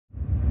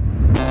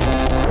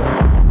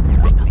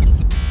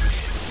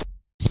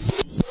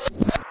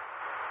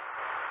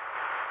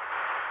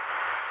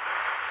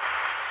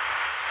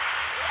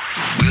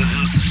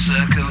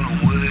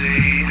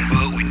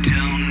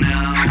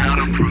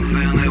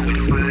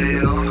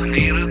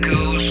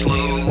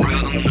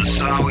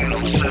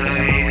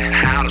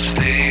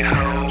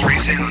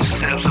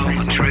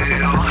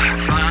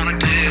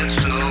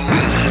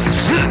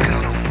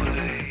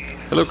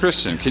Hello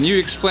Christian, can you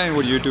explain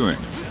what you're doing?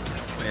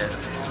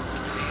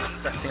 We're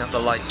setting up the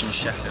lights in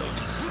Sheffield.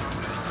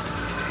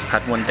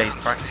 Had 1 day's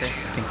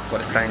practice, I think I've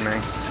got it down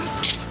now.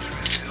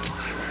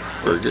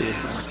 Very good.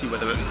 We'll see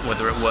whether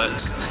it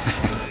works.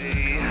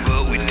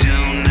 But we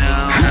don't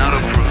know how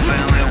to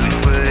prevent that we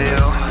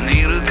fail.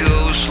 Need to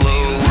go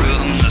slow,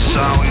 rhythm, that's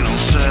all we don't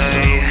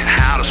say.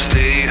 How to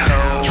stay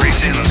whole,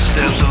 tracing the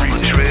steps on the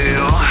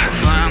trail.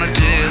 Find a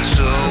dead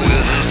soul,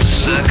 we're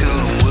just a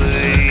second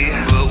away.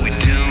 But we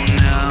don't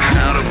know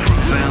how to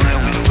prevent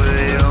that we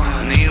fail.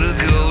 Need to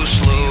go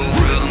slow,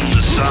 rhythm,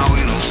 that's all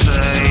we don't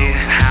say.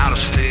 How to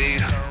stay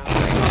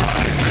whole.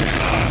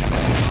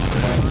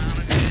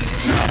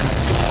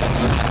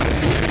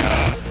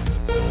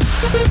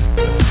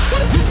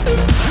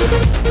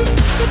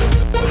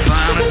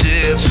 Find a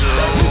dead soul.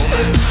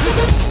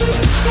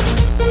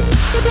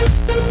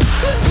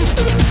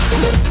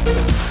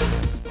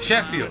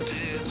 Sheffield,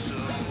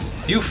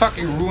 you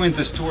fucking ruined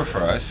this tour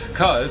for us,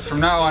 cause from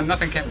now on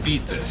nothing can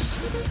beat this.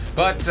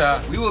 But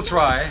we will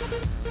try.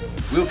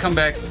 We'll come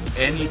back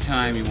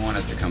anytime you want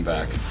us to come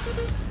back.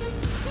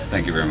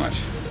 Thank you very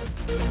much.